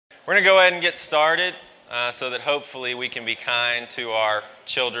We're going to go ahead and get started so that hopefully we can be kind to our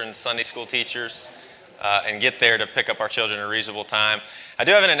children's Sunday school teachers and get there to pick up our children at a reasonable time. I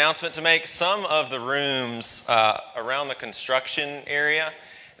do have an announcement to make. Some of the rooms around the construction area,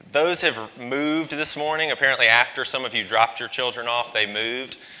 those have moved this morning. Apparently after some of you dropped your children off, they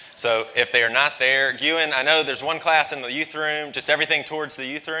moved. So if they are not there, Ewan, I know there's one class in the youth room, just everything towards the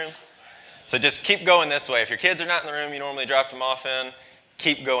youth room. So just keep going this way. If your kids are not in the room you normally dropped them off in,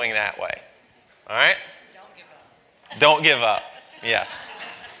 keep going that way. All right? Don't give up. Don't give up. Yes.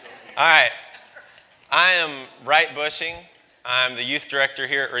 All right. I am Wright Busching. I'm the youth director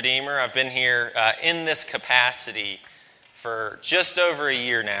here at Redeemer. I've been here in this capacity for just over a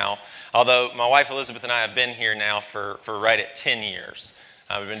year now, although my wife Elizabeth and I have been here now for right at 10 years.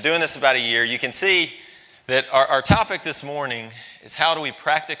 We've been doing this about a year. You can see that our topic this morning is how do we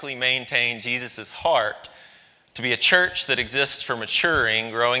practically maintain Jesus' heart to be a church that exists for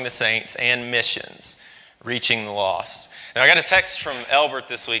maturing, growing the saints, and missions, reaching the lost. Now, I got a text from Elbert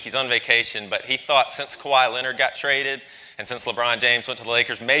this week. He's on vacation, but he thought since Kawhi Leonard got traded and since LeBron James went to the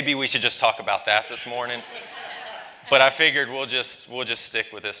Lakers, maybe we should just talk about that this morning. But I figured we'll just stick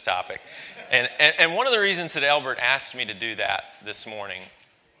with this topic. And one of the reasons that Elbert asked me to do that this morning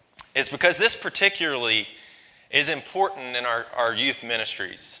is because this particularly is important in our youth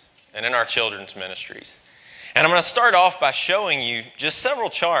ministries and in our children's ministries. And I'm going to start off by showing you just several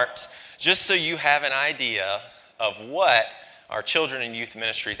charts just so you have an idea of what our children and youth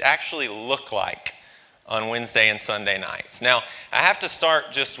ministries actually look like on Wednesday and Sunday nights. Now, I have to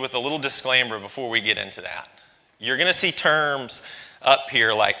start just with a little disclaimer before we get into that. You're going to see terms up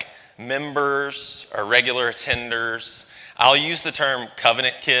here like members or regular attenders. I'll use the term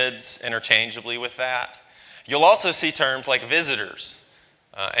covenant kids interchangeably with that. You'll also see terms like visitors,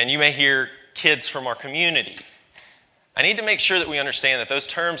 and you may hear kids from our community. I need to make sure that we understand that those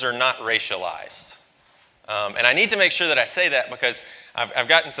terms are not racialized. And I need to make sure that I say that because I've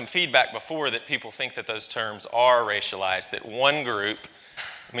gotten some feedback before that people think that those terms are racialized, that one group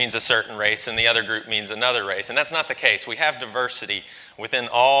means a certain race and the other group means another race. And that's not the case. We have diversity within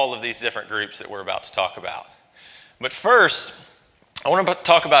all of these different groups that we're about to talk about. But first, I want to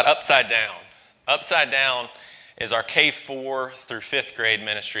talk about Upside Down. Upside Down is our K-4 through 5th grade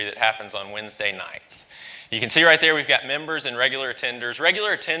ministry that happens on Wednesday nights. You can see right there we've got members and regular attenders.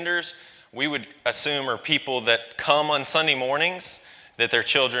 Regular attenders, we would assume, are people that come on Sunday mornings, that their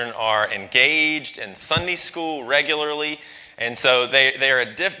children are engaged in Sunday school regularly, and so they are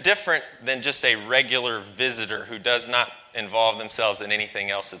different than just a regular visitor who does not involve themselves in anything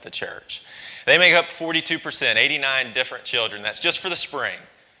else at the church. They make up 42%, 89 different children. That's just for the spring.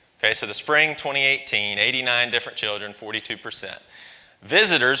 Okay, so the spring 2018, 89 different children, 42%.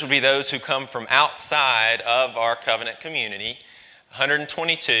 Visitors would be those who come from outside of our covenant community,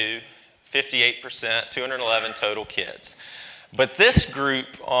 122, 58%, 211 total kids. But this group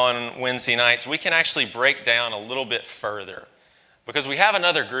on Wednesday nights, we can actually break down a little bit further because we have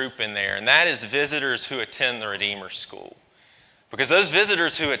another group in there, and that is visitors who attend the Redeemer School. Because those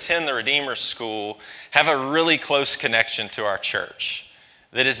visitors who attend the Redeemer School have a really close connection to our church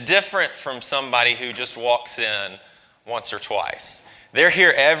that is different from somebody who just walks in once or twice. They're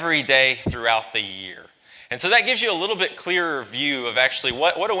here every day throughout the year. And so that gives you a little bit clearer view of actually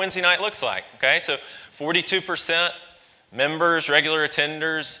what a Wednesday night looks like. Okay, so 42% members, regular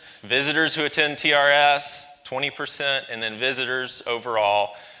attenders, visitors who attend TRS, 20%, and then visitors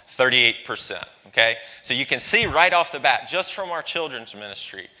overall, 38%. Okay, so you can see right off the bat, just from our children's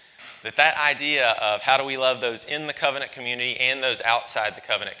ministry, that idea of how do we love those in the covenant community and those outside the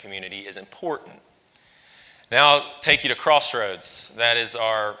covenant community is important. Now I'll take you to Crossroads. That is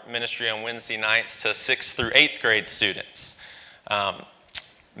our ministry on Wednesday nights to 6th through 8th grade students.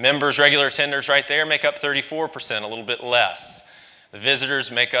 Members, regular attenders right there make up 34%, a little bit less. The visitors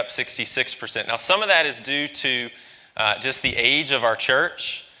make up 66%. Now some of that is due to just the age of our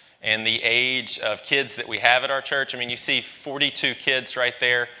church and the age of kids that we have at our church. I mean, you see 42 kids right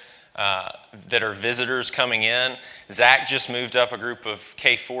there that are visitors coming in. Zach just moved up a group of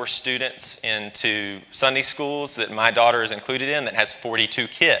K-4 students into Sunday schools that my daughter is included in that has 42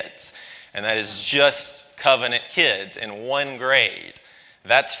 kids. And that is just covenant kids in one grade.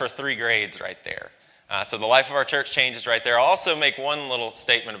 That's for 3 grades right there. So the life of our church changes right there. I'll also make one little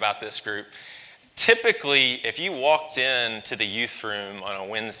statement about this group. Typically, if you walked into the youth room on a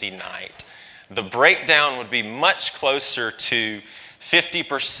Wednesday night, the breakdown would be much closer to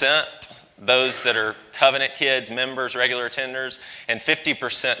 50% those that are covenant kids, members, regular attenders, and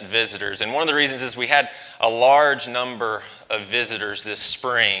 50% visitors. And one of the reasons is we had a large number of visitors this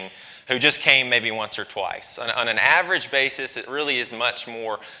spring who just came maybe once or twice. On an average basis, it really is much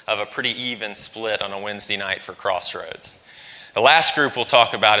more of a pretty even split on a Wednesday night for Crossroads. The last group we'll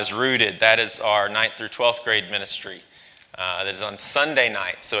talk about is Rooted. That is our 9th through 12th grade ministry. That is on Sunday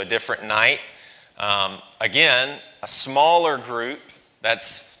night, so a different night. Again, a smaller group.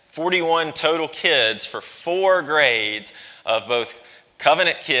 That's 41 total kids for 4 grades of both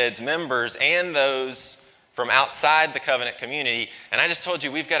Covenant kids, members, and those from outside the Covenant community. And I just told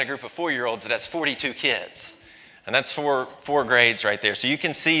you we've got a group of 4-year-olds that has 42 kids. And that's four grades right there. So you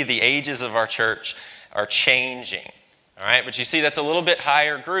can see the ages of our church are changing. All right, but you see that's a little bit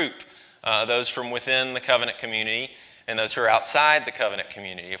higher group, those from within the Covenant community and those who are outside the Covenant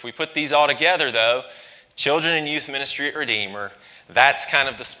community. If we put these all together, though, children and youth ministry at Redeemer, that's kind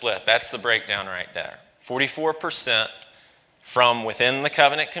of the split. That's the breakdown right there. 44% from within the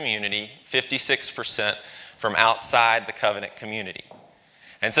Covenant community, 56% from outside the Covenant community.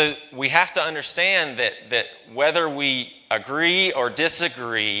 And so we have to understand that whether we agree or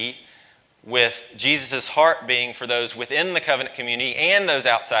disagree with Jesus' heart being for those within the Covenant community and those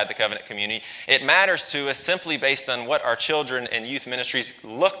outside the Covenant community, it matters to us simply based on what our children and youth ministries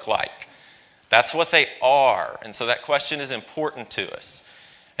look like. That's what they are. And so that question is important to us.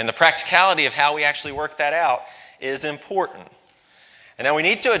 And the practicality of how we actually work that out is important. And now we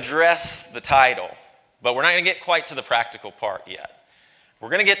need to address the title, but we're not going to get quite to the practical part yet. We're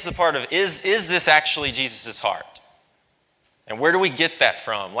going to get to the part of, is this actually Jesus' heart? And where do we get that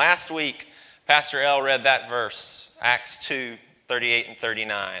from? Last week, Pastor L read that verse, Acts 2:38 and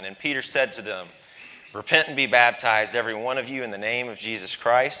 39. And Peter said to them, "Repent and be baptized, every one of you, in the name of Jesus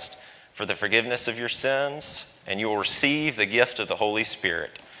Christ, for the forgiveness of your sins, and you will receive the gift of the Holy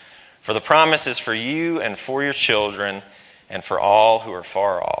Spirit. For the promise is for you and for your children and for all who are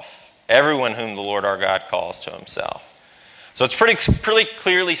far off, everyone whom the Lord our God calls to himself." So it's pretty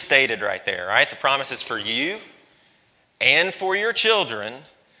clearly stated right there, right? The promise is for you and for your children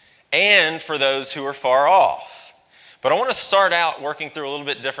and for those who are far off. But I want to start out working through a little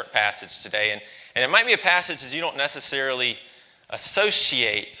bit different passage today. And it might be a passage that you don't necessarily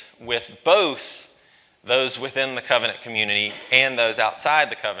associate with both those within the Covenant community and those outside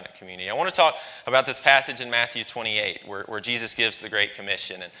the Covenant community. I want to talk about this passage in Matthew 28 where Jesus gives the Great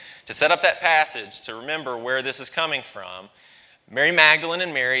Commission. And to set up that passage, to remember where this is coming from, Mary Magdalene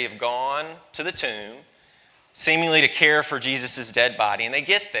and Mary have gone to the tomb, seemingly to care for Jesus' dead body. And they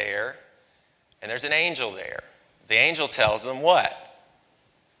get there, and there's an angel there. The angel tells them what?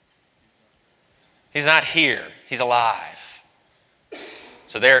 He's not here. He's alive.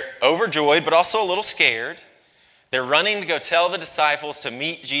 So they're overjoyed, but also a little scared. They're running to go tell the disciples to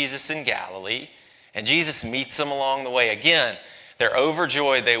meet Jesus in Galilee, and Jesus meets them along the way. Again, they're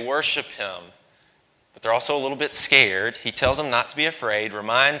overjoyed. They worship him, but they're also a little bit scared. He tells them not to be afraid,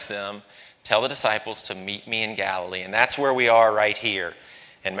 reminds them, tell the disciples to meet me in Galilee. And that's where we are right here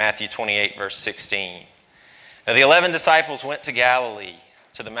in Matthew 28, verse 16. Now the 11 disciples went to Galilee,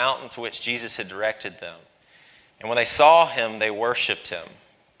 to the mountain to which Jesus had directed them. And when they saw him, they worshiped him,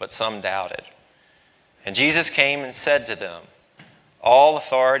 but some doubted. And Jesus came and said to them, "All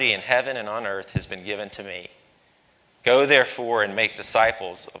authority in heaven and on earth has been given to me. Go therefore and make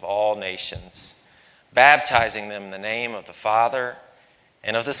disciples of all nations, baptizing them in the name of the Father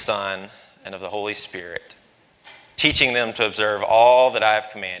and of the Son and of the Holy Spirit, teaching them to observe all that I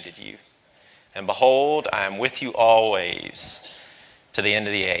have commanded you. And behold, I am with you always to the end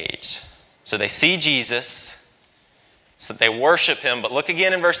of the age." So they see Jesus, so they worship him, but look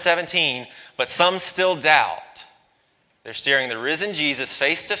again in verse 17, but some still doubt. They're staring the risen Jesus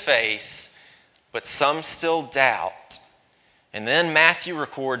face to face, but some still doubt. And then Matthew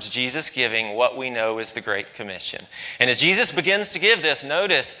records Jesus giving what we know is the Great Commission. And as Jesus begins to give this,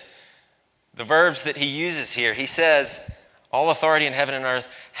 notice the verbs that he uses here. He says, all authority in heaven and earth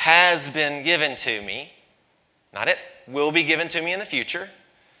has been given to me. Not it will be given to me in the future.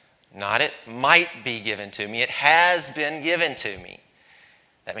 Not it might be given to me. It has been given to me.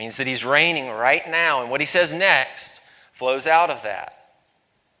 That means that he's reigning right now. And what he says next flows out of that.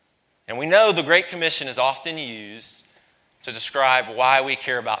 And we know the Great Commission is often used to describe why we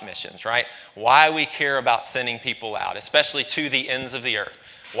care about missions, right? Why we care about sending people out, especially to the ends of the earth.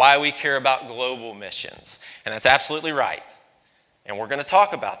 Why we care about global missions. And that's absolutely right. And we're going to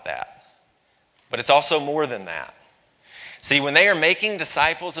talk about that. But it's also more than that. See, when they are making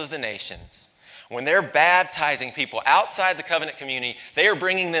disciples of the nations, when they're baptizing people outside the covenant community, they are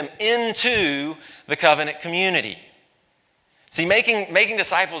bringing them into the covenant community. See, making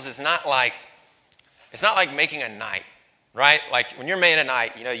disciples is not like, it's not like making a knight, right? Like when you're making a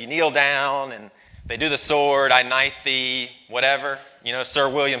knight, you know, you kneel down and They do the sword, I knight thee, whatever, Sir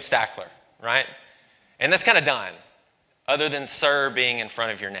William Stackler, right? And that's kind of done, other than sir being in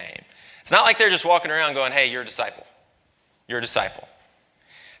front of your name. It's not like they're just walking around going, hey, you're a disciple. You're a disciple.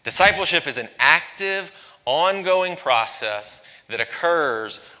 Discipleship is an active, ongoing process that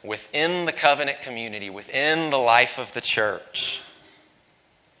occurs within the covenant community, within the life of the church.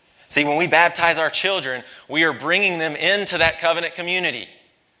 See, when we baptize our children, we are bringing them into that covenant community.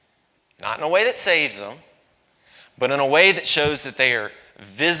 Not in a way that saves them, but in a way that shows that they are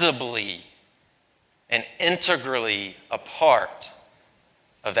visibly and integrally a part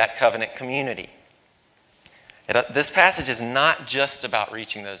of that covenant community. This passage is not just about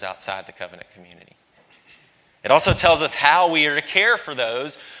reaching those outside the covenant community. It also tells us how we are to care for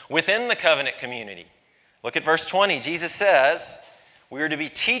those within the covenant community. Look at verse 20. Jesus says, we are to be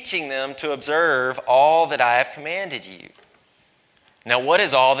teaching them to observe all that I have commanded you. Now, what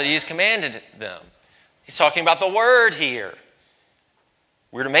is all that he has commanded them? He's talking about the word here.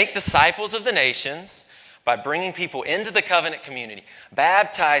 We're to make disciples of the nations by bringing people into the covenant community,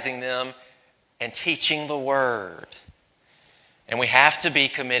 baptizing them, and teaching the word. And we have to be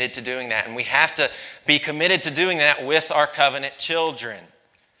committed to doing that. And we have to be committed to doing that with our covenant children.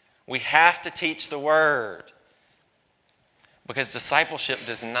 We have to teach the word. Because discipleship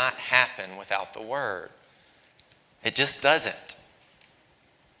does not happen without the word. It just doesn't.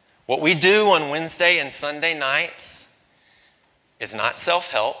 What we do on Wednesday and Sunday nights is not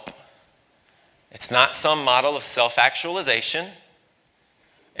self-help. It's not some model of self-actualization.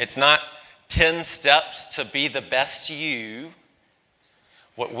 It's not 10 steps to be the best you.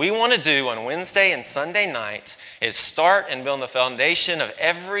 What we want to do on Wednesday and Sunday nights is start and build the foundation of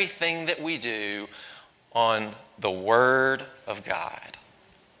everything that we do on the Word of God.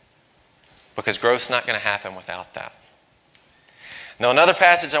 Because growth's not going to happen without that. Now, another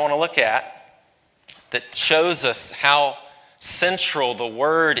passage I want to look at that shows us how central the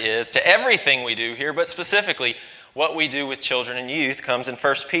Word is to everything we do here, but specifically what we do with children and youth, comes in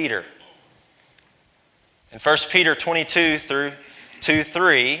 1 Peter. In 1 Peter 22 through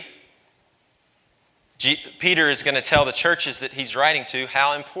 2:3, Peter is going to tell the churches that he's writing to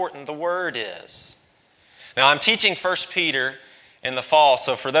how important the Word is. Now, I'm teaching 1 Peter in the fall,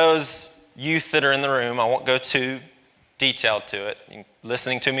 so for those youth that are in the room, I won't go too detailed to it.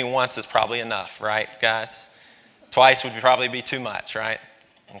 Listening to me once is probably enough, right, guys? Twice would probably be too much, right?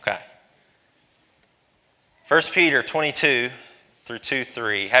 Okay. 1 Peter 22 through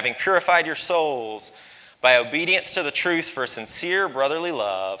 2:3, having purified your souls by obedience to the truth for sincere brotherly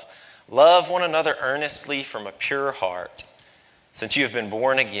love, love one another earnestly from a pure heart, since you have been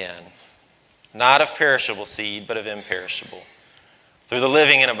born again, not of perishable seed, but of imperishable, through the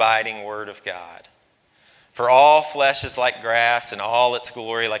living and abiding Word of God. For all flesh is like grass, and all its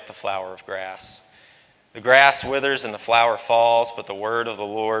glory like the flower of grass. The grass withers and the flower falls, but the word of the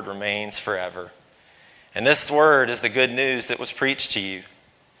Lord remains forever. And this word is the good news that was preached to you.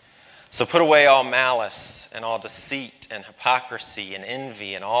 So put away all malice and all deceit and hypocrisy and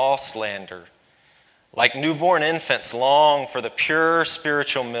envy and all slander. Like newborn infants, long for the pure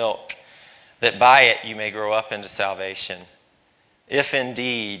spiritual milk, that by it you may grow up into salvation, if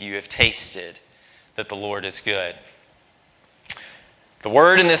indeed you have tasted that the Lord is good. The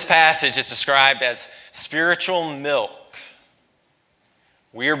word in this passage is described as spiritual milk.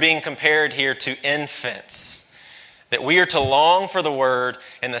 We are being compared here to infants, that we are to long for the word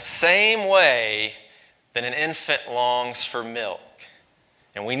in the same way that an infant longs for milk.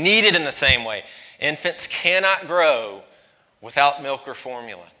 And we need it in the same way. Infants cannot grow without milk or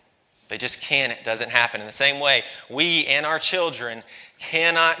formula. They just can't. It doesn't happen. In the same way, we and our children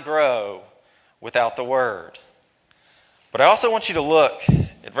cannot grow without the word. But I also want you to look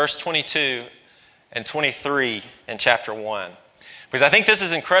at verse 22 and 23 in chapter 1. Because I think this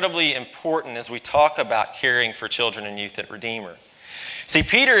is incredibly important as we talk about caring for children and youth at Redeemer. See,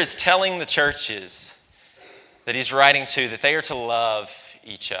 Peter is telling the churches that he's writing to that they are to love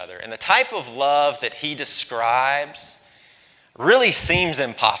each other. And the type of love that he describes really seems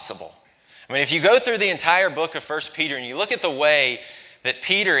impossible. I mean, if you go through the entire book of 1 Peter and you look at the way that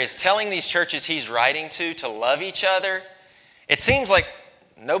Peter is telling these churches he's writing to love each other, it seems like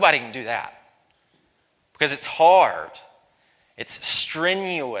nobody can do that. Because it's hard. It's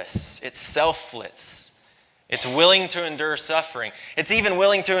strenuous. It's selfless. It's willing to endure suffering. It's even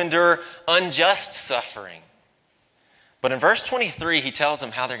willing to endure unjust suffering. But in verse 23, he tells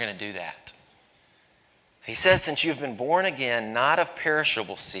them how they're going to do that. He says, since you've been born again, not of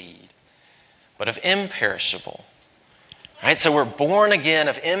perishable seed, but of imperishable. Right? So we're born again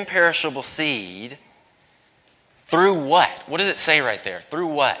of imperishable seed through what? What does it say right there? Through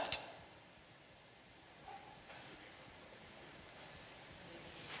what?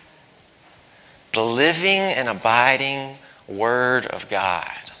 The living and abiding Word of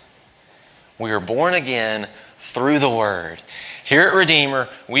God. We are born again through the Word. Here at Redeemer,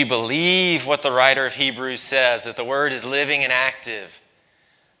 we believe what the writer of Hebrews says, that the Word is living and active,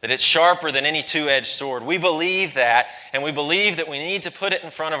 that it's sharper than any two-edged sword. We believe that, and we believe that we need to put it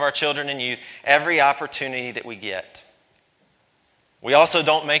in front of our children and youth every opportunity that we get. We also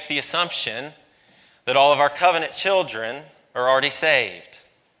don't make the assumption that all of our covenant children are already saved.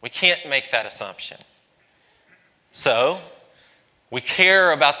 We can't make that assumption. So, we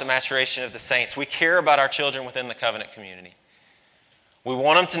care about the maturation of the saints. We care about our children within the covenant community. We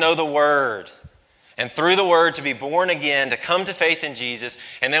want them to know the Word, and through the Word to be born again, to come to faith in Jesus,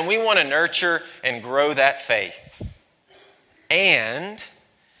 and then we want to nurture and grow that faith. And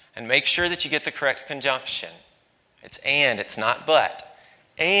make sure that you get the correct conjunction. It's and, it's not but.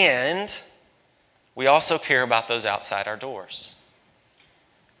 And we also care about those outside our doors.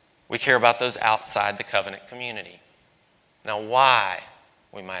 We care about those outside the covenant community. Now why,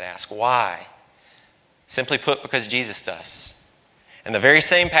 we might ask, why? Simply put, because Jesus does. In the very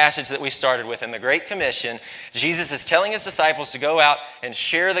same passage that we started with, in the Great Commission, Jesus is telling his disciples to go out and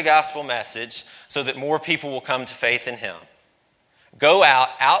share the gospel message so that more people will come to faith in him. Go out,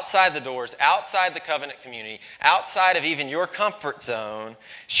 outside the doors, outside the covenant community, outside of even your comfort zone,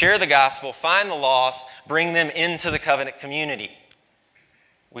 share the gospel, find the lost, bring them into the covenant community.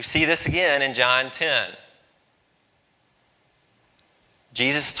 We see this again in John 10.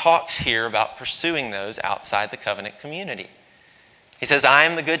 Jesus talks here about pursuing those outside the covenant community. He says, I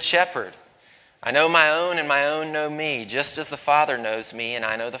am the good shepherd. I know my own and my own know me, just as the Father knows me and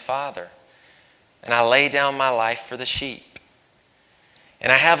I know the Father. And I lay down my life for the sheep.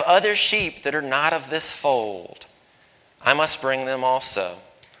 And I have other sheep that are not of this fold. I must bring them also,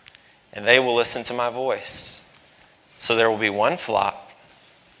 and they will listen to my voice. So there will be one flock,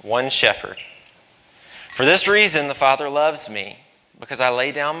 one shepherd. For this reason the Father loves me, because I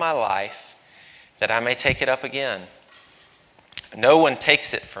lay down my life that I may take it up again. No one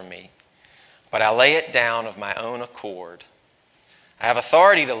takes it from me, but I lay it down of my own accord. I have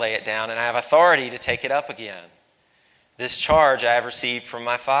authority to lay it down, and I have authority to take it up again. This charge I have received from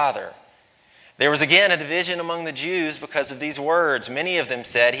my Father. There was again a division among the Jews because of these words. Many of them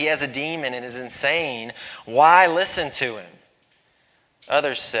said, he has a demon and is insane. Why listen to him?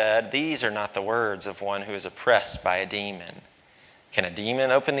 Others said, these are not the words of one who is oppressed by a demon. Can a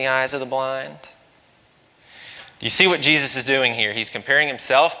demon open the eyes of the blind? Do you see what Jesus is doing here? He's comparing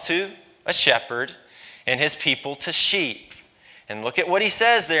himself to a shepherd and his people to sheep. And look at what he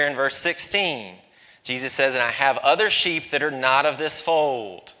says there in verse 16. Jesus says, and I have other sheep that are not of this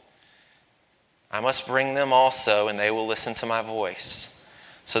fold. I must bring them also, and they will listen to my voice.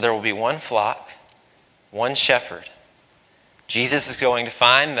 So there will be one flock, one shepherd. Jesus is going to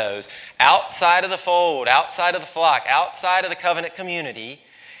find those outside of the fold, outside of the flock, outside of the covenant community,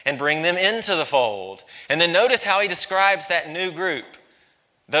 and bring them into the fold. And then notice how he describes that new group.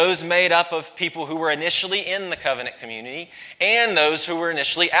 Those made up of people who were initially in the covenant community and those who were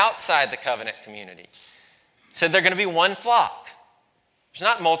initially outside the covenant community. He said they're going to be one flock. There's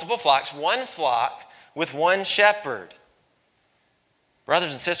not multiple flocks, one flock with one shepherd.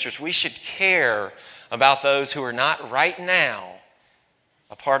 Brothers and sisters, we should care about those who are not right now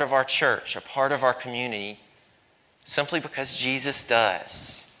a part of our church, a part of our community, simply because Jesus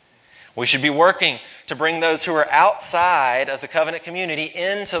does. We should be working to bring those who are outside of the covenant community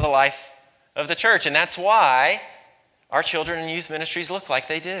into the life of the church. And that's why our children and youth ministries look like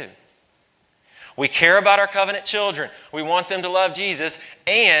they do. We care about our covenant children. We want them to love Jesus.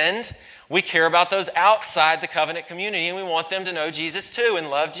 And we care about those outside the covenant community. And we want them to know Jesus too and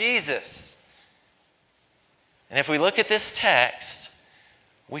love Jesus. And if we look at this text,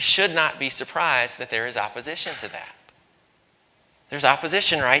 we should not be surprised that there is opposition to that. There's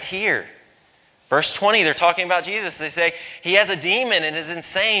opposition right here. Verse 20, they're talking about Jesus. They say, he has a demon and is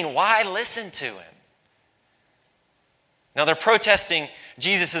insane. Why listen to him? Now they're protesting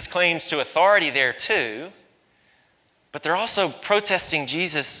Jesus' claims to authority there too, but they're also protesting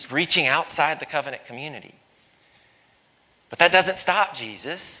Jesus reaching outside the covenant community. But that doesn't stop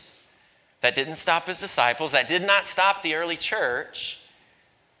Jesus. That didn't stop his disciples. That did not stop the early church.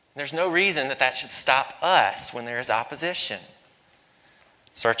 There's no reason that that should stop us when there is opposition.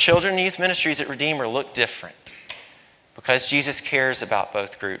 So our children and youth ministries at Redeemer look different because Jesus cares about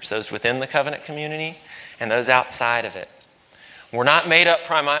both groups, those within the covenant community and those outside of it. We're not made up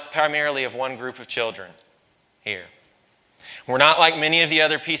primarily of one group of children here. We're not like many of the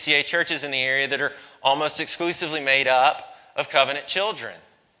other PCA churches in the area that are almost exclusively made up of covenant children.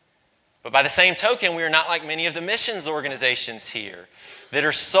 But by the same token, we are not like many of the missions organizations here that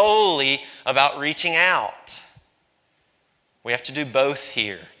are solely about reaching out. We have to do both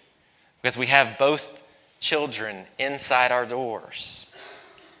here because we have both children inside our doors.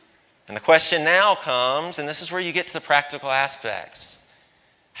 And the question now comes, and this is where you get to the practical aspects.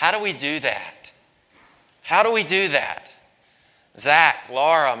 How do we do that? How do we do that? Zach,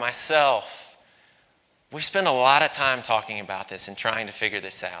 Laura, myself, we spend a lot of time talking about this and trying to figure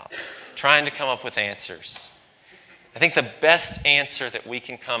this out, trying to come up with answers. I think the best answer that we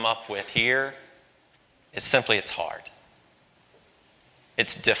can come up with here is simply it's hard.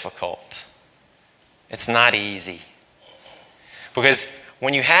 It's difficult. It's not easy. Because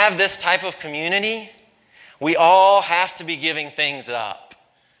when you have this type of community, we all have to be giving things up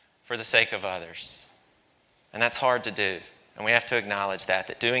for the sake of others. And that's hard to do. And we have to acknowledge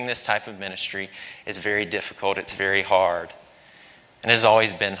that doing this type of ministry is very difficult. It's very hard. And it has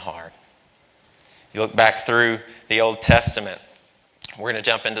always been hard. You look back through the Old Testament. We're going to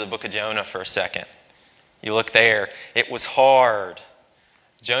jump into the book of Jonah for a second. You look there. It was hard.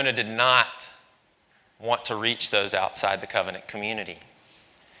 Jonah did not want to reach those outside the covenant community.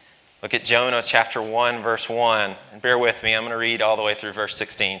 Look at Jonah chapter 1, verse 1. And bear with me. I'm going to read all the way through verse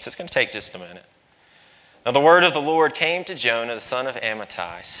 16. So it's going to take just a minute. Now the word of the Lord came to Jonah, the son of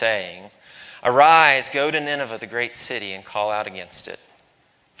Amittai, saying, "Arise, go to Nineveh, the great city, and call out against it,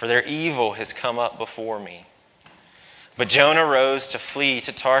 for their evil has come up before me." But Jonah rose to flee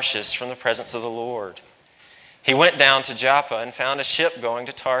to Tarshish from the presence of the Lord. He went down to Joppa and found a ship going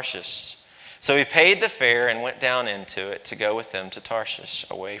to Tarshish. So he paid the fare and went down into it to go with them to Tarshish,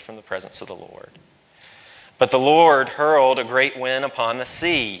 away from the presence of the Lord. But the Lord hurled a great wind upon the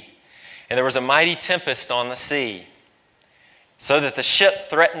sea, and there was a mighty tempest on the sea, so that the ship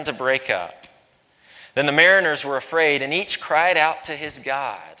threatened to break up. Then the mariners were afraid, and each cried out to his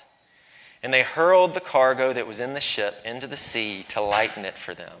God. And they hurled the cargo that was in the ship into the sea to lighten it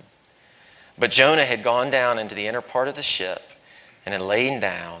for them. But Jonah had gone down into the inner part of the ship and had lain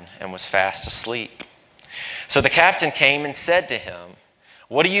down and was fast asleep. So the captain came and said to him,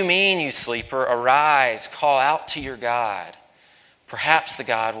 "What do you mean, you sleeper? Arise, call out to your God. Perhaps the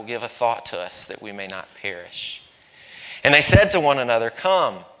God will give a thought to us that we may not perish." And they said to one another,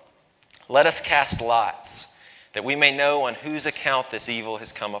 "Come, let us cast lots, that we may know on whose account this evil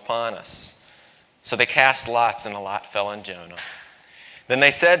has come upon us." So they cast lots, and a lot fell on Jonah. Then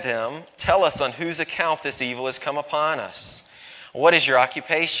they said to him, "Tell us on whose account this evil has come upon us. What is your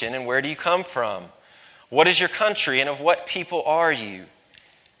occupation, and where do you come from? What is your country, and of what people are you?"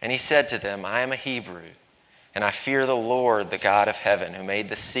 And he said to them, "I am a Hebrew, and I fear the Lord, the God of heaven, who made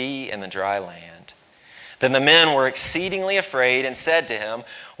the sea and the dry land." Then the men were exceedingly afraid and said to him,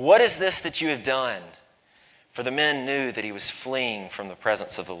 "What is this that you have done?" For the men knew that he was fleeing from the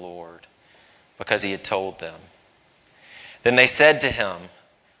presence of the Lord, because he had told them. Then they said to him,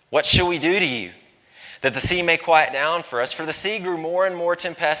 "What shall we do to you, that the sea may quiet down for us?" For the sea grew more and more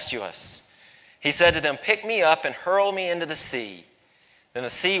tempestuous. He said to them, "Pick me up and hurl me into the sea. Then the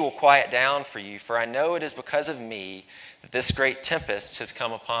sea will quiet down for you, for I know it is because of me that this great tempest has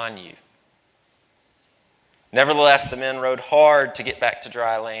come upon you." Nevertheless, the men rowed hard to get back to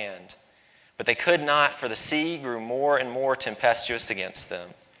dry land, but they could not, for the sea grew more and more tempestuous against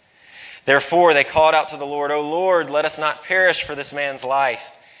them. Therefore they called out to the Lord, "O Lord, let us not perish for this man's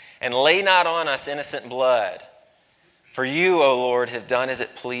life, and lay not on us innocent blood. For you, O Lord, have done as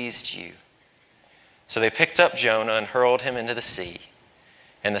it pleased you." So they picked up Jonah and hurled him into the sea,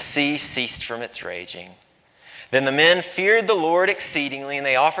 and the sea ceased from its raging. Then the men feared the Lord exceedingly, and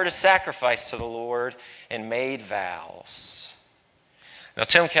they offered a sacrifice to the Lord and made vows. Now,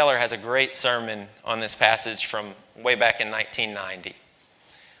 Tim Keller has a great sermon on this passage from way back in 1990.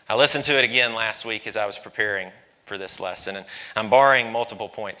 I listened to it again last week as I was preparing for this lesson, and I'm borrowing multiple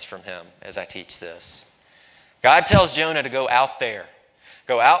points from him as I teach this. God tells Jonah to go out there,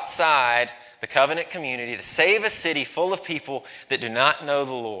 go outside the covenant community to save a city full of people that do not know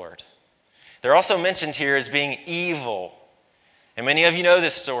the Lord. They're also mentioned here as being evil. And many of you know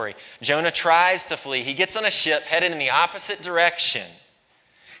this story. Jonah tries to flee. He gets on a ship headed in the opposite direction.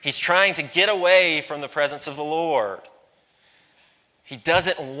 He's trying to get away from the presence of the Lord. He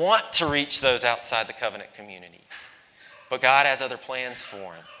doesn't want to reach those outside the covenant community. But God has other plans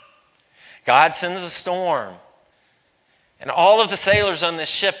for him. God sends a storm. And all of the sailors on this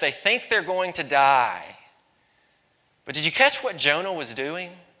ship, they think they're going to die. But did you catch what Jonah was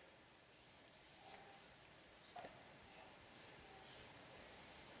doing?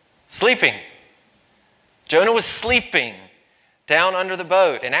 Sleeping. Jonah was sleeping down under the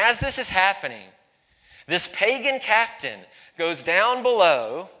boat. And as this is happening, this pagan captain goes down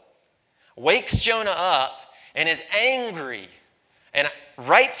below wakes Jonah up and is angry, and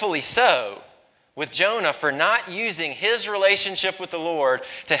rightfully so, with Jonah for not using his relationship with the Lord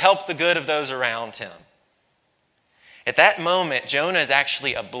to help the good of those around him. At that moment, Jonah is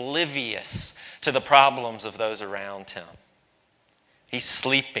actually oblivious to the problems of those around him. He's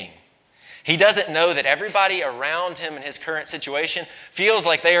sleeping. He doesn't know that everybody around him in his current situation feels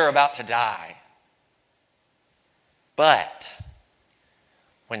like they are about to die. But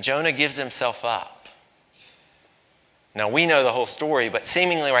when Jonah gives himself up, now we know the whole story, but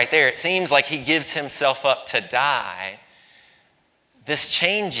seemingly right there, it seems like he gives himself up to die. This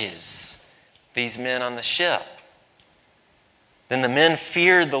changes these men on the ship. Then the men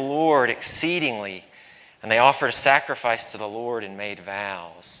feared the Lord exceedingly, and they offered a sacrifice to the Lord and made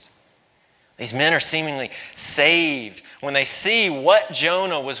vows. These men are seemingly saved when they see what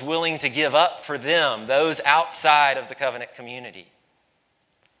Jonah was willing to give up for them, those outside of the covenant community.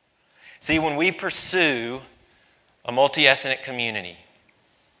 See, when we pursue a multi-ethnic community,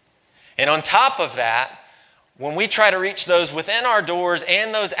 and on top of that, when we try to reach those within our doors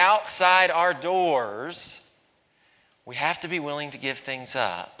and those outside our doors, we have to be willing to give things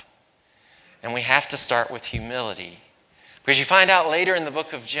up. And we have to start with humility. Because you find out later in the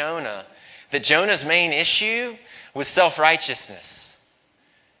book of Jonah that Jonah's main issue was self-righteousness.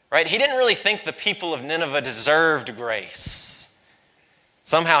 Right? He didn't really think the people of Nineveh deserved grace.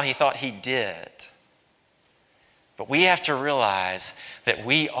 Somehow he thought he did. But we have to realize that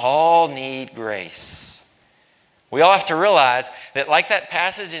we all need grace. We all have to realize that, like that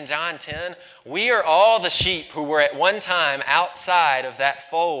passage in John 10, we are all the sheep who were at one time outside of that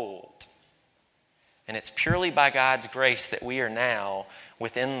fold. And it's purely by God's grace that we are now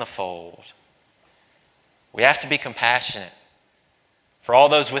within the fold. We have to be compassionate for all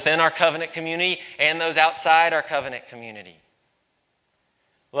those within our covenant community and those outside our covenant community.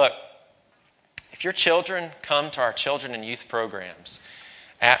 Look, if your children come to our children and youth programs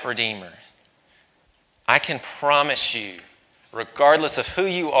at Redeemer, I can promise you, regardless of who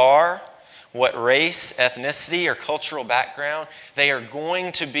you are, what race, ethnicity, or cultural background, they are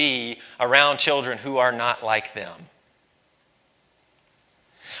going to be around children who are not like them.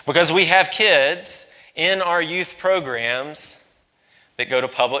 Because we have kids in our youth programs that go to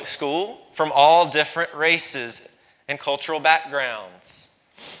public school from all different races and cultural backgrounds.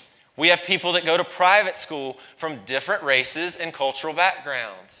 We have people that go to private school from different races and cultural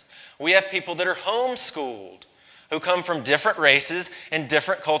backgrounds. We have people that are homeschooled who come from different races and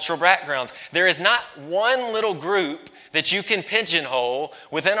different cultural backgrounds. There is not one little group that you can pigeonhole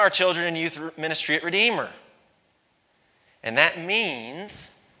within our children and youth ministry at Redeemer. And that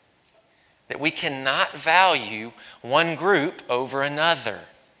means that we cannot value one group over another.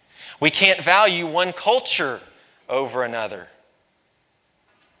 We can't value one culture over another.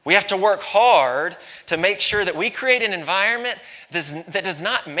 We have to work hard to make sure that we create an environment that does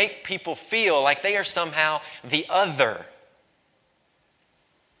not make people feel like they are somehow the other.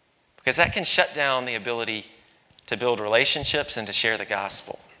 Because that can shut down the ability to build relationships and to share the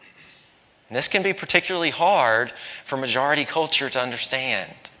gospel. And this can be particularly hard for majority culture to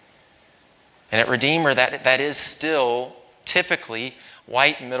understand. And at Redeemer, that is still typically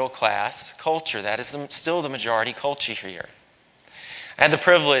white middle class culture. That is still the majority culture here. I had the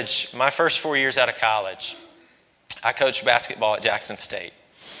privilege, my first 4 years out of college, I coached basketball at Jackson State.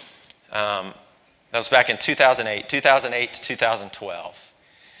 That was back in 2008 to 2012.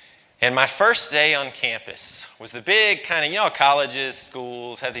 And my first day on campus was the big kind of, you know, colleges,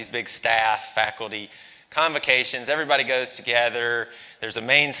 schools have these big staff, faculty, convocations. Everybody goes together. There's a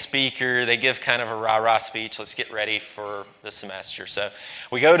main speaker. They give kind of a rah-rah speech. Let's get ready for the semester. So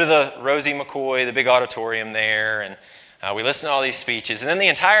we go to the Rosie McCoy, the big auditorium there, and we listen to all these speeches. And then the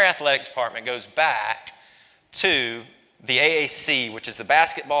entire athletic department goes back to the AAC, which is the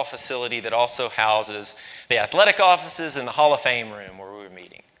basketball facility that also houses the athletic offices and the Hall of Fame room where we were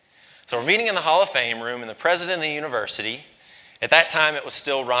meeting. So we're meeting in the Hall of Fame room, and the president of the university, at that time it was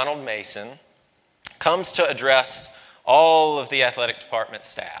still Ronald Mason, comes to address all of the athletic department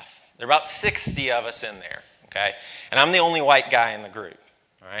staff. There are about 60 of us in there, okay? And I'm the only white guy in the group,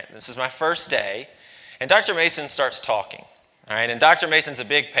 all right? This is my first day, and Dr. Mason starts talking, all right? And Dr. Mason's a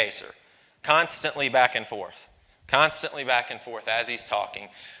big pacer, constantly back and forth as he's talking.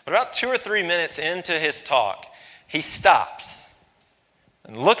 But about 2 or 3 minutes into his talk, he stops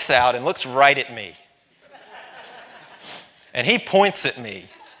and looks out and looks right at me. And he points at me.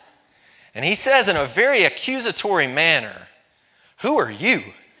 And he says in a very accusatory manner, "Who are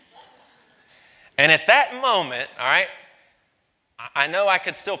you?" And at that moment, all right, I know I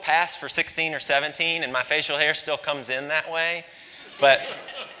could still pass for 16 or 17 and my facial hair still comes in that way. But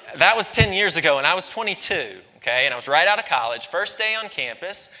that was 10 years ago, and I was 22, okay? And I was right out of college, first day on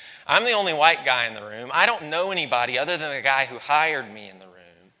campus. I'm the only white guy in the room. I don't know anybody other than the guy who hired me in the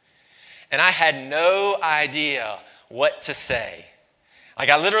room. And I had no idea what to say. Like,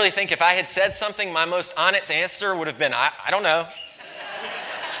 I literally think if I had said something, my most honest answer would have been, I don't know.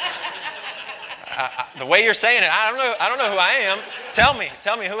 The way you're saying it, I don't know who I am. Tell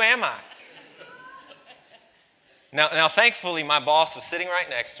me, who am I? Now, thankfully, my boss was sitting right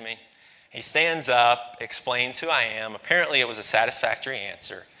next to me. He stands up, explains who I am. Apparently, it was a satisfactory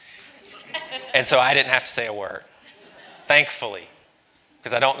answer. And so I didn't have to say a word. Thankfully,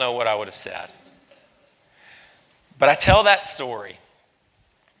 because I don't know what I would have said. But I tell that story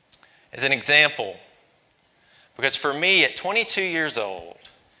as an example, because for me, at 22 years old,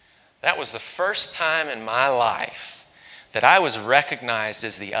 that was the first time in my life that I was recognized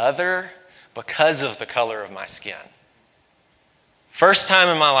as the other because of the color of my skin. First time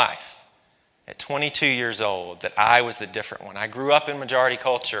in my life, at 22 years old, that I was the different one. I grew up in majority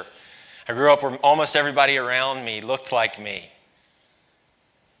culture. I grew up where almost everybody around me looked like me.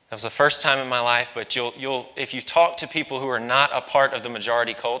 That was the first time in my life, but if you talk to people who are not a part of the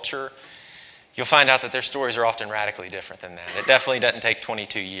majority culture, you'll find out that their stories are often radically different than that. It definitely doesn't take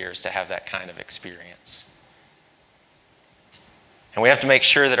 22 years to have that kind of experience. And we have to make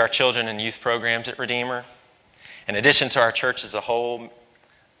sure that our children and youth programs at Redeemer, in addition to our church as a whole,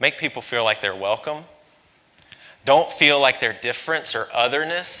 make people feel like they're welcome. Don't feel like their difference or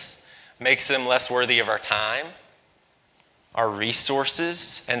otherness makes them less worthy of our time, our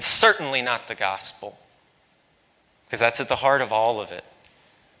resources, and certainly not the gospel. Because that's at the heart of all of it,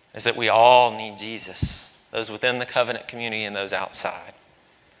 is that we all need Jesus, those within the covenant community and those outside.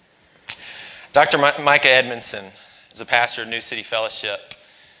 Dr. Micah Edmondson is a pastor of New City Fellowship.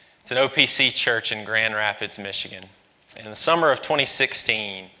 It's an OPC church in Grand Rapids, Michigan. And in the summer of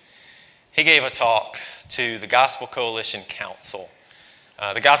 2016, he gave a talk to the Gospel Coalition Council.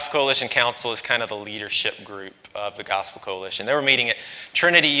 The Gospel Coalition Council is kind of the leadership group of the Gospel Coalition. They were meeting at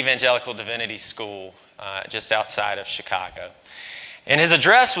Trinity Evangelical Divinity School just outside of Chicago. And his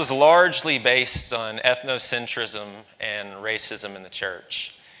address was largely based on ethnocentrism and racism in the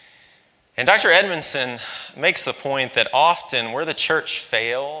church. And Dr. Edmondson makes the point that often where the church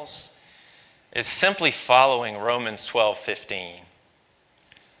fails is simply following Romans 12:15.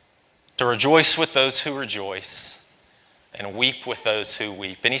 To rejoice with those who rejoice and weep with those who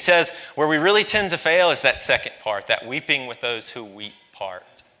weep. And he says where we really tend to fail is that second part, that weeping with those who weep part.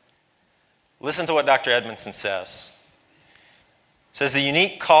 Listen to what Dr. Edmondson says. He says the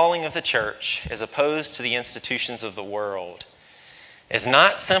unique calling of the church, as opposed to the institutions of the world, is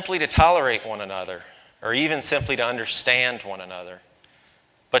not simply to tolerate one another or even simply to understand one another,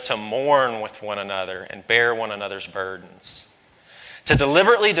 but to mourn with one another and bear one another's burdens. To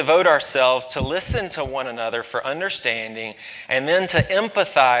deliberately devote ourselves to listen to one another for understanding and then to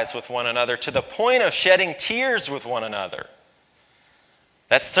empathize with one another to the point of shedding tears with one another.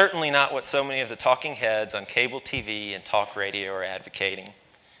 That's certainly not what so many of the talking heads on cable TV and talk radio are advocating.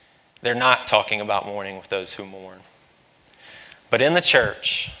 They're not talking about mourning with those who mourn. But in the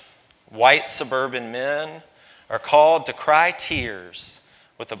church, white suburban men are called to cry tears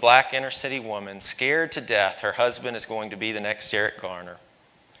with a black inner city woman scared to death her husband is going to be the next Eric Garner,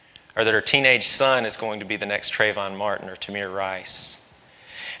 or that her teenage son is going to be the next Trayvon Martin or Tamir Rice.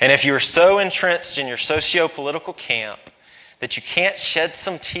 And if you're so entrenched in your socio-political camp that you can't shed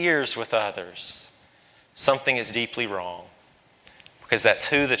some tears with others, something is deeply wrong, because that's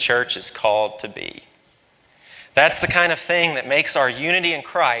who the church is called to be. That's the kind of thing that makes our unity in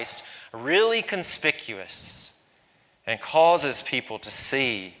Christ really conspicuous and causes people to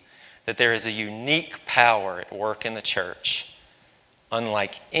see that there is a unique power at work in the church,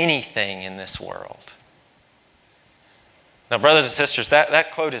 unlike anything in this world. Now, brothers and sisters,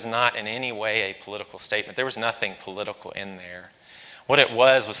 that quote is not in any way a political statement. There was nothing political in there. What it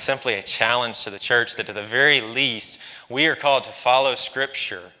was simply a challenge to the church that at the very least, we are called to follow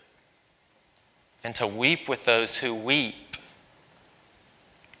Scripture and to weep with those who weep,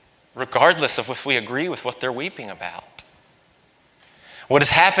 regardless of if we agree with what they're weeping about. What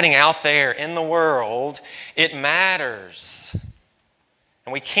is happening out there in the world, it matters.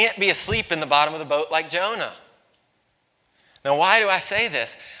 And we can't be asleep in the bottom of the boat like Jonah. Now, why do I say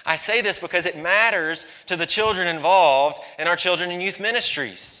this? I say this because it matters to the children involved in our children and youth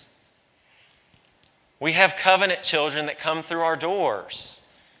ministries. We have covenant children that come through our doors.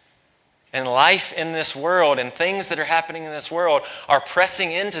 And life in this world and things that are happening in this world are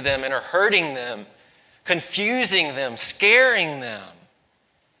pressing into them and are hurting them, confusing them, scaring them.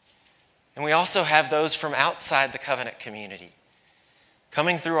 And we also have those from outside the covenant community.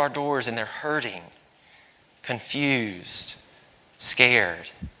 coming through our doors and they're hurting, confused, scared.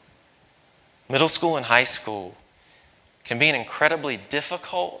 Middle school and high school can be an incredibly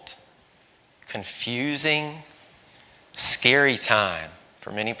difficult, confusing, scary time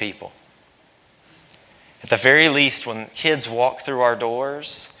for many people. At the very least, when kids walk through our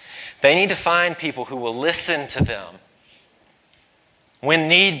doors, they need to find people who will listen to them. When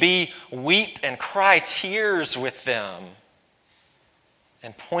need be, weep and cry tears with them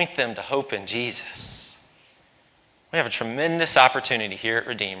and point them to hope in Jesus. We have a tremendous opportunity here at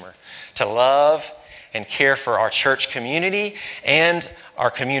Redeemer to love and care for our church community and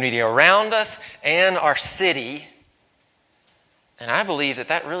our community around us and our city. And I believe that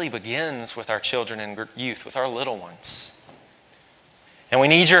that really begins with our children and youth, with our little ones. And we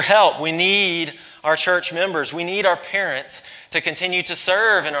need your help. We need our church members. We need our parents to continue to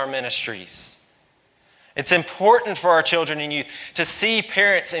serve in our ministries. It's important for our children and youth to see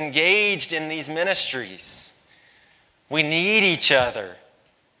parents engaged in these ministries. We need each other.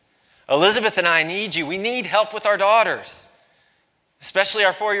 Elizabeth and I need you. We need help with our daughters, especially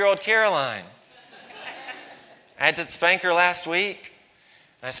our 4-year-old Caroline. I had to spank her last week,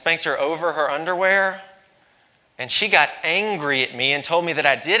 and I spanked her over her underwear, and she got angry at me and told me that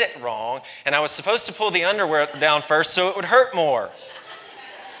I did it wrong, and I was supposed to pull the underwear down first so it would hurt more.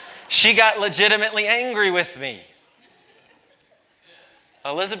 She got legitimately angry with me.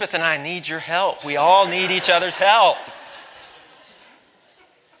 Elizabeth and I need your help. We all need each other's help.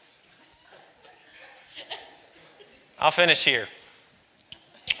 I'll finish here.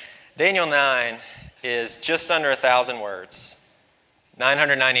 Daniel 9 is just under 1,000 words,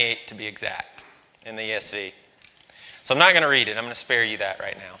 998 to be exact in the ESV. So I'm not going to read it. I'm going to spare you that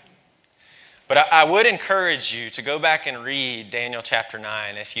right now. But I would encourage you to go back and read Daniel chapter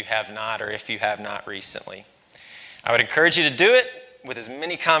 9 if you have not, or if you have not recently. I would encourage you to do it with as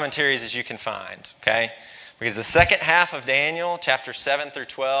many commentaries as you can find, okay? Because the second half of Daniel, chapter 7 through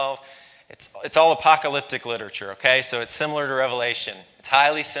 12, it's all apocalyptic literature, okay? So it's similar to Revelation. It's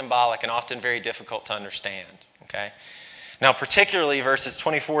highly symbolic and often very difficult to understand, okay? Now, particularly verses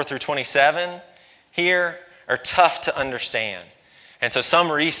 24 through 27 here are tough to understand. And so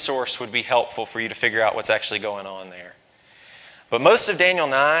some resource would be helpful for you to figure out what's actually going on there. But most of Daniel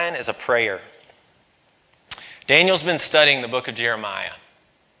 9 is a prayer. Daniel's been studying the book of Jeremiah.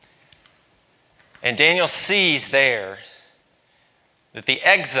 And Daniel sees there that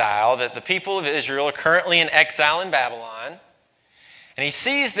the people of Israel are currently in exile in Babylon. And he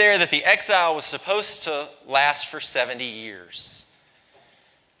sees there that the exile was supposed to last for 70 years.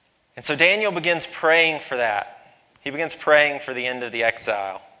 And so Daniel begins praying for that. He begins praying for the end of the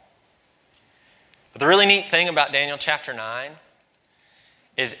exile. But the really neat thing about Daniel chapter 9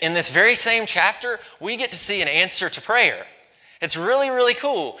 is in this very same chapter, we get to see an answer to prayer. It's really, really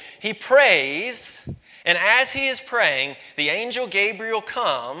cool. He prays, and as he is praying, the angel Gabriel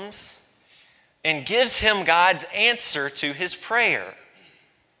comes and gives him God's answer to his prayer.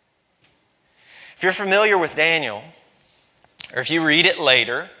 If you're familiar with Daniel, or if you read it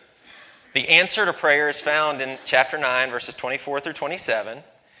later, the answer to prayer is found in chapter 9, verses 24 through 27. And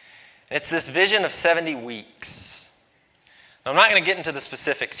it's this vision of 70 weeks. Now, I'm not going to get into the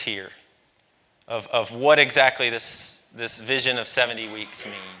specifics here of what exactly this vision of 70 weeks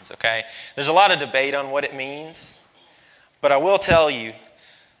means, okay? There's a lot of debate on what it means, but I will tell you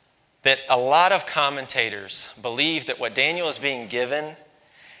that a lot of commentators believe that what Daniel is being given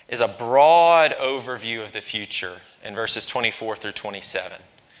is a broad overview of the future in verses 24 through 27.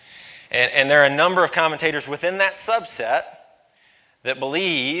 And there are a number of commentators within that subset that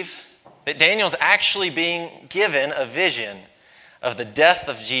believe that Daniel's actually being given a vision of the death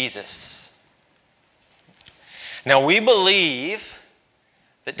of Jesus. Now, we believe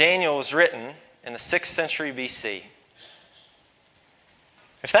that Daniel was written in the 6th century BC.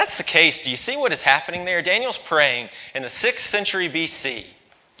 If that's the case, do you see what is happening there? Daniel's praying in the 6th century BC,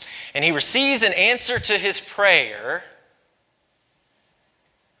 and he receives an answer to his prayer.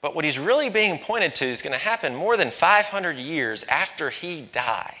 But what he's really being pointed to is going to happen more than 500 years after he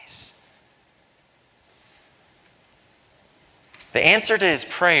dies. The answer to his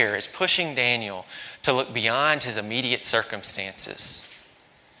prayer is pushing Daniel to look beyond his immediate circumstances,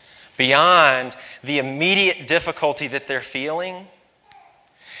 beyond the immediate difficulty that they're feeling,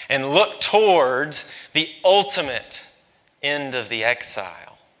 and look towards the ultimate end of the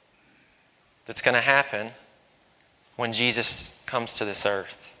exile that's going to happen when Jesus comes to this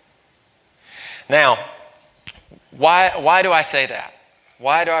earth. Now, why do I say that?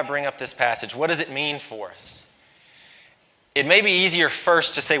 Why do I bring up this passage? What does it mean for us? It may be easier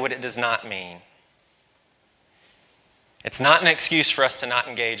first to say what it does not mean. It's not an excuse for us to not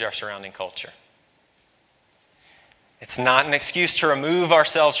engage our surrounding culture. It's not an excuse to remove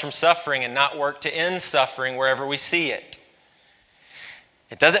ourselves from suffering and not work to end suffering wherever we see it.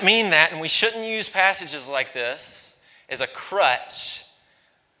 It doesn't mean that, and we shouldn't use passages like this as a crutch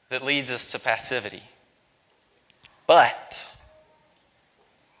that leads us to passivity. But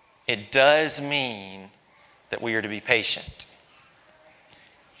it does mean that we are to be patient.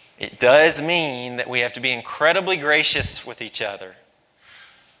 It does mean that we have to be incredibly gracious with each other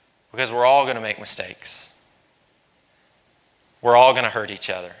because we're all going to make mistakes. We're all going to hurt each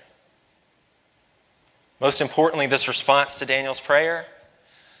other. Most importantly, this response to Daniel's prayer,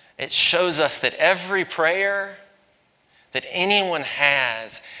 it shows us that every prayer that anyone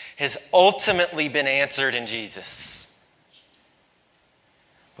has ultimately been answered in Jesus.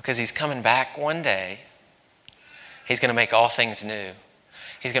 Because he's coming back one day. He's going to make all things new.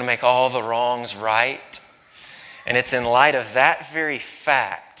 He's going to make all the wrongs right. And it's in light of that very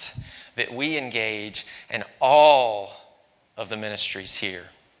fact that we engage in all of the ministries here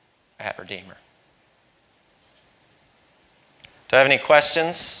at Redeemer. Do I have any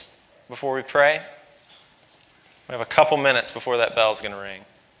questions before we pray? We have a couple minutes before that bell's going to ring.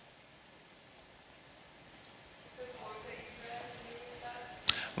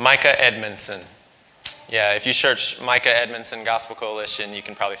 Micah Edmondson. Yeah, if you search Micah Edmondson Gospel Coalition, you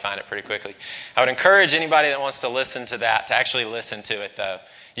can probably find it pretty quickly. I would encourage anybody that wants to listen to that to actually listen to it, though.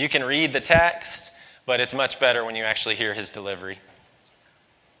 You can read the text, but it's much better when you actually hear his delivery.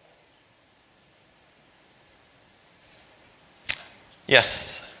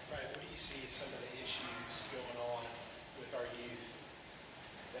 Yes? Right, what do you see some of the issues going on with our youth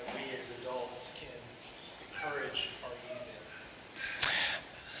that we as adults can encourage our youth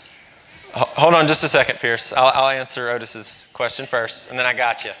in? Hold on just a second, Pierce. I'll answer Otis's question first, and then I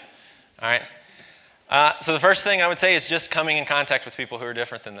got you. All right? So the first thing I would say is just coming in contact with people who are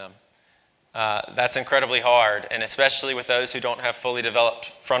different than them. That's incredibly hard, and especially with those who don't have fully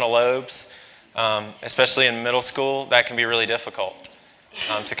developed frontal lobes, especially in middle school, that can be really difficult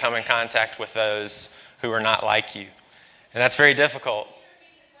to come in contact with those who are not like you. And that's very difficult.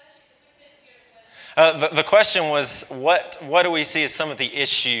 The question was, what do we see as some of the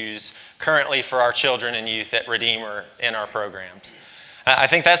issues currently for our children and youth at Redeemer in our programs? I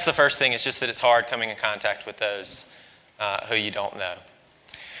think that's the first thing. It's just that it's hard coming in contact with those who you don't know.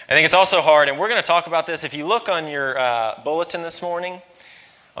 I think it's also hard, and we're going to talk about this. If you look on your bulletin this morning,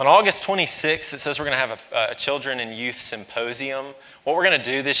 on August 26th, it says we're going to have a Children and Youth Symposium. What we're going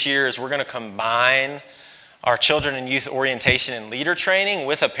to do this year is we're going to combine our Children and Youth Orientation and Leader Training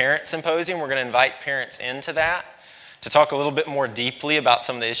with a Parent Symposium. We're going to invite parents into that to talk a little bit more deeply about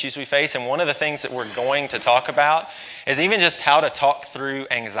some of the issues we face. And one of the things that we're going to talk about is even just how to talk through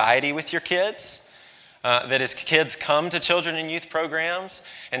anxiety with your kids. That as kids come to children and youth programs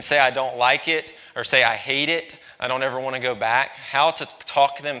and say, I don't like it, or say, I hate it, I don't ever want to go back, how to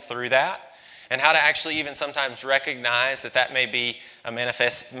talk them through that, and how to actually even sometimes recognize that that may be a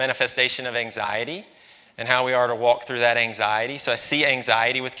manifestation of anxiety, and how we are to walk through that anxiety. So I see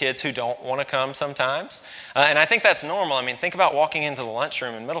anxiety with kids who don't want to come sometimes. And I think that's normal. I mean, think about walking into the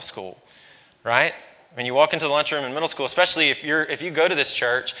lunchroom in middle school, right? When you walk into the lunchroom in middle school, especially if you go to this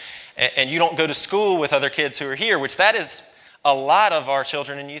church and you don't go to school with other kids who are here, which that is a lot of our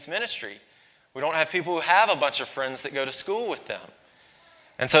children and youth ministry. We don't have people who have a bunch of friends that go to school with them.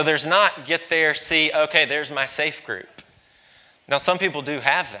 And so there's not get there, see, okay, there's my safe group. Now, some people do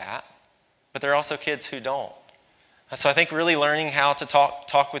have that, but there are also kids who don't. So I think really learning how to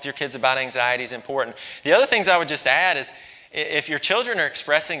talk with your kids about anxiety is important. The other things I would just add is, if your children are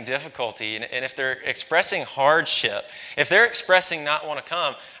expressing difficulty and if they're expressing hardship, if they're expressing not want to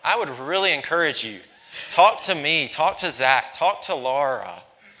come, I would really encourage you. Talk to me, talk to Zach, talk to Laura.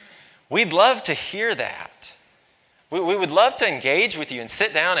 We'd love to hear that. We would love to engage with you and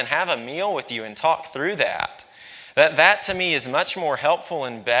sit down and have a meal with you and talk through that. That to me is much more helpful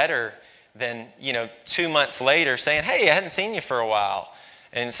and better than 2 months later saying, hey, I hadn't seen you for a while.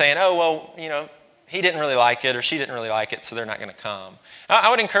 And saying, oh, well, he didn't really like it or she didn't really like it, so they're not going to come. I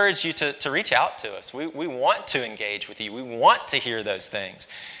would encourage you to reach out to us. We want to engage with you. We want to hear those things.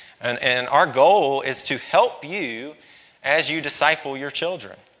 And our goal is to help you as you disciple your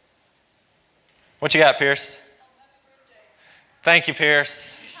children. What you got, Pierce? Thank you,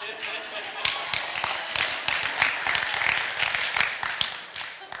 Pierce.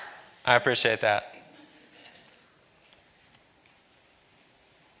 I appreciate that.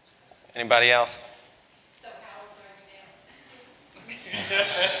 Anybody else?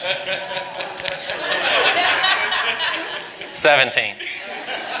 17.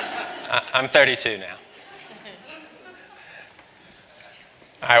 I'm 32 now.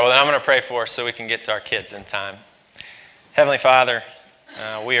 All right, well, then I'm going to pray for us so we can get to our kids in time. Heavenly Father,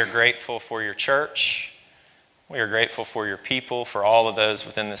 we are grateful for your church. We are grateful for your people, for all of those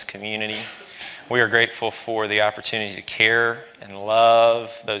within this community. We are grateful for the opportunity to care and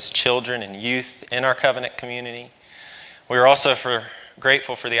love those children and youth in our covenant community. We are also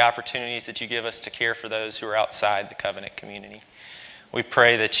grateful for the opportunities that you give us to care for those who are outside the covenant community. We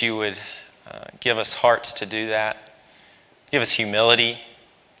pray that you would give us hearts to do that. Give us humility.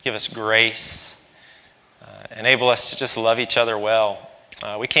 Give us grace. Enable us to just love each other well.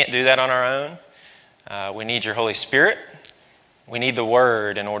 We can't do that on our own. We need your Holy Spirit. We need the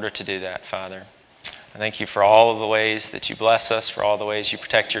Word in order to do that, Father. I thank you for all of the ways that you bless us, for all the ways you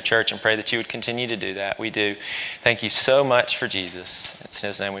protect your church, and pray that you would continue to do that. We do. Thank you so much for Jesus. It's in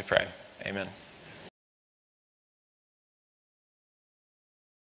his name we pray. Amen.